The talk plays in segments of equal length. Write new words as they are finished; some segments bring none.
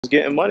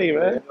getting money,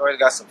 man. You always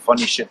got some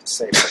funny shit to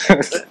say.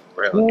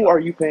 Who are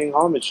you paying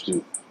homage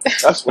to?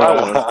 That's what I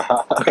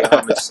want. Pay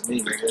homage to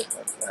me,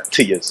 nigga.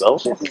 To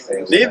yourself?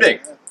 Good evening.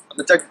 I'm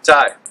Detective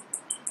Ty.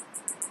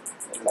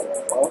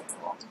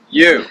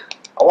 You.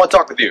 I want to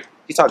talk with you.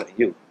 He's talking to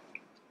you.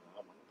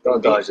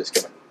 Don't dodge this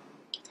guy.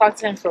 Talk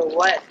to him for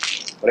what?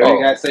 Whatever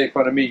you gotta say in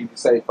front of me, you can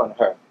say in front of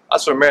her.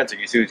 That's romantic.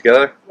 You two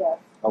together? Yeah.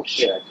 Oh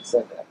shit, I just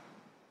said that.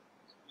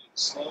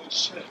 Slow as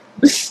shit.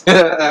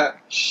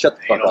 Shut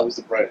the fuck Ain't up. always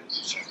the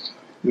brightest.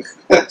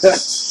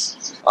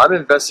 I'm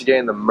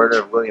investigating the murder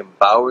of William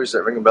Bowers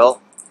at Ring a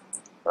Bell.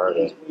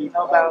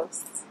 No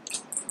bells.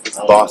 It's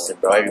Boston,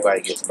 bro.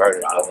 Everybody gets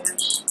murdered.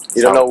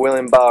 You don't know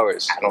William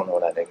Bowers? I don't know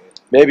that nigga.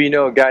 Maybe you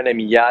know a guy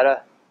named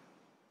Yada?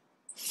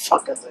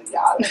 Fuck is a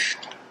yada.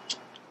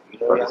 You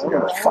know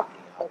Yada? Fuck.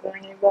 Are there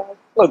any bells?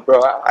 Look,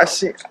 bro, I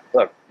see.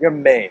 Look, you're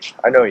Maine.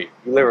 I know you.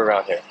 You live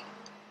around here.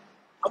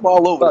 I'm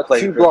all over the About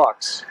place, 2 bro.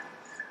 blocks.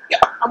 Yeah,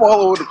 I'm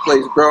all over the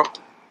place, bro.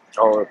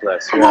 All over the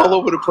place. I'm all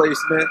over the place,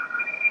 man.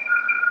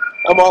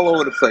 I'm all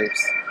over the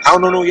place. I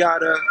don't know no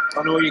yada. I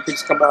don't know where you can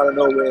just come out of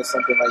nowhere or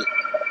something like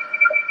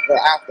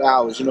after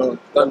hours, you know.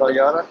 Don't know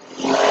Yada?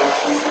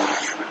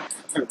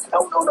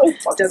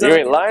 Doesn't You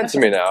ain't lying to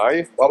me now, are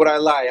you? Why would I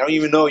lie? I don't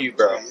even know you,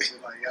 bro.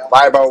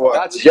 Lie about what?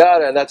 That's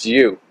Yada and that's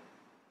you.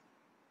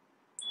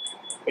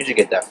 Where'd you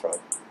get that from?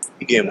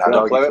 You getting I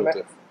know play you with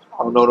filter. I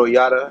don't know no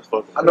yada.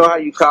 I know how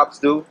you cops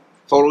do.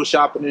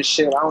 Photoshopping and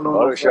shit. I don't know.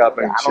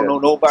 Photoshopping I shit. don't know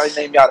nobody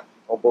named Yada.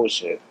 No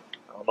bullshit.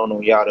 I don't know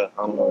no Yada.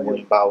 I don't know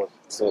William Bowers.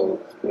 So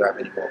if you have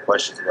any more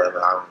questions or whatever,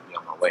 I'll be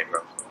on my way,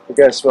 bro. You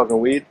guys smoking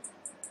weed?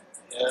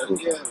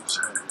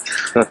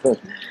 Yeah.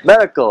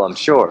 Medical, I'm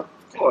sure.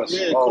 Of course.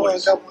 Yeah,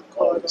 always.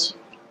 Always.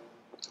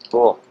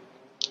 Cool.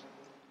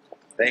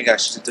 They ain't got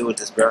shit to do with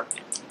this, bro.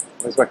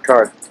 Where's my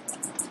card?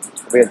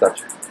 I'll be in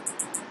touch.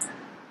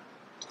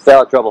 Stay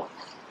out of trouble.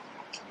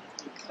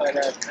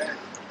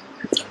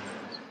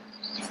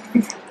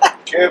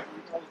 Careful.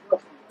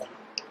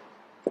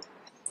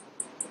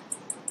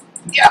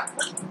 Yeah.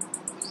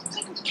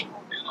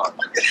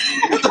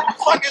 The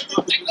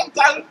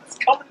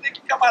fucking thing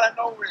come out of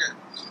nowhere.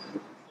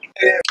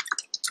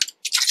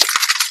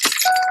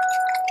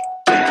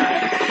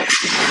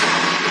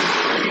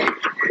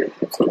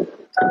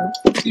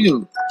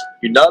 You.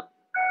 You nub?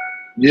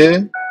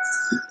 Yeah?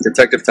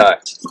 Detective Ty.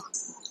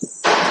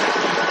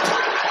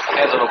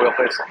 Hands on the wheel,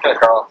 please. Okay,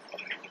 Carl.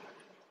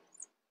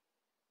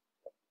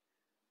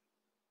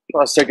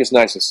 Let's take this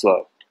nice and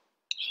slow.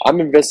 I'm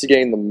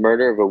investigating the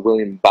murder of a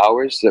William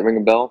Bowers. Does that ring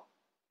a bell?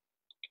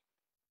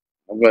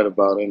 I read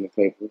about it in the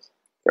papers.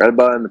 Read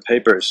about it in the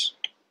papers.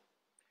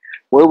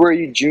 Where were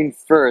you June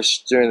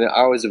 1st during the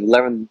hours of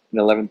 11 and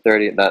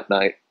 11:30 at that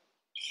night?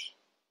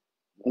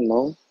 I don't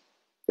know.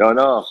 Don't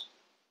know.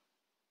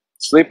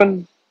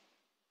 Sleeping?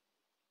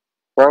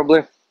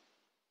 Probably.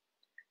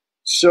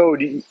 So,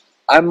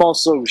 I'm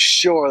also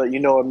sure that you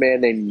know a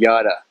man named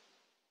Yada.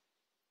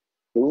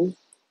 Who?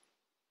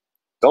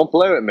 Don't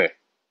play with me.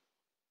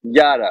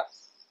 Yada.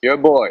 Your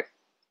boy.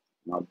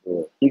 My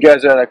boy. You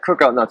guys had a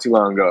cookout not too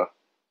long ago.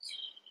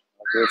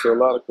 I go to a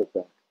lot of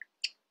cookout.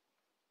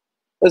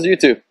 That's you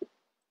two.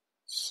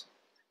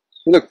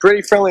 You look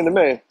pretty friendly to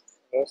me.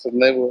 That's a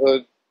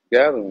neighborhood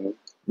gathering.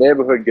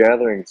 Neighborhood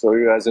gathering, so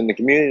you guys in the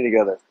community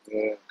together.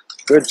 Yeah.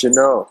 Good to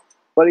know.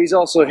 But he's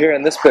also here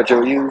in this picture.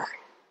 Will you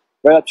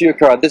right up to your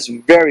car, this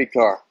very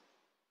car.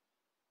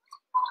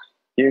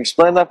 Can you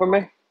explain that for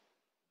me?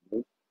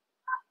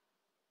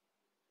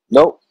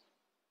 Nope.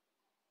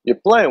 You're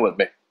playing with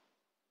me.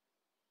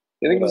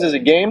 You think this is a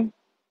game?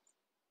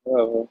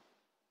 Whatever.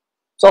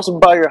 It's also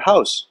by your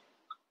house.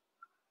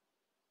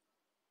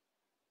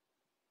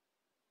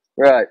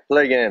 Right,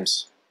 play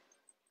games.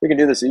 We can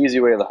do this the easy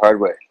way or the hard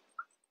way.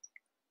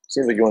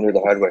 Seems like you want to do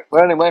it the hard way.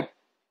 Well, anyway,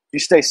 you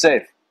stay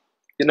safe.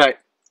 Good night.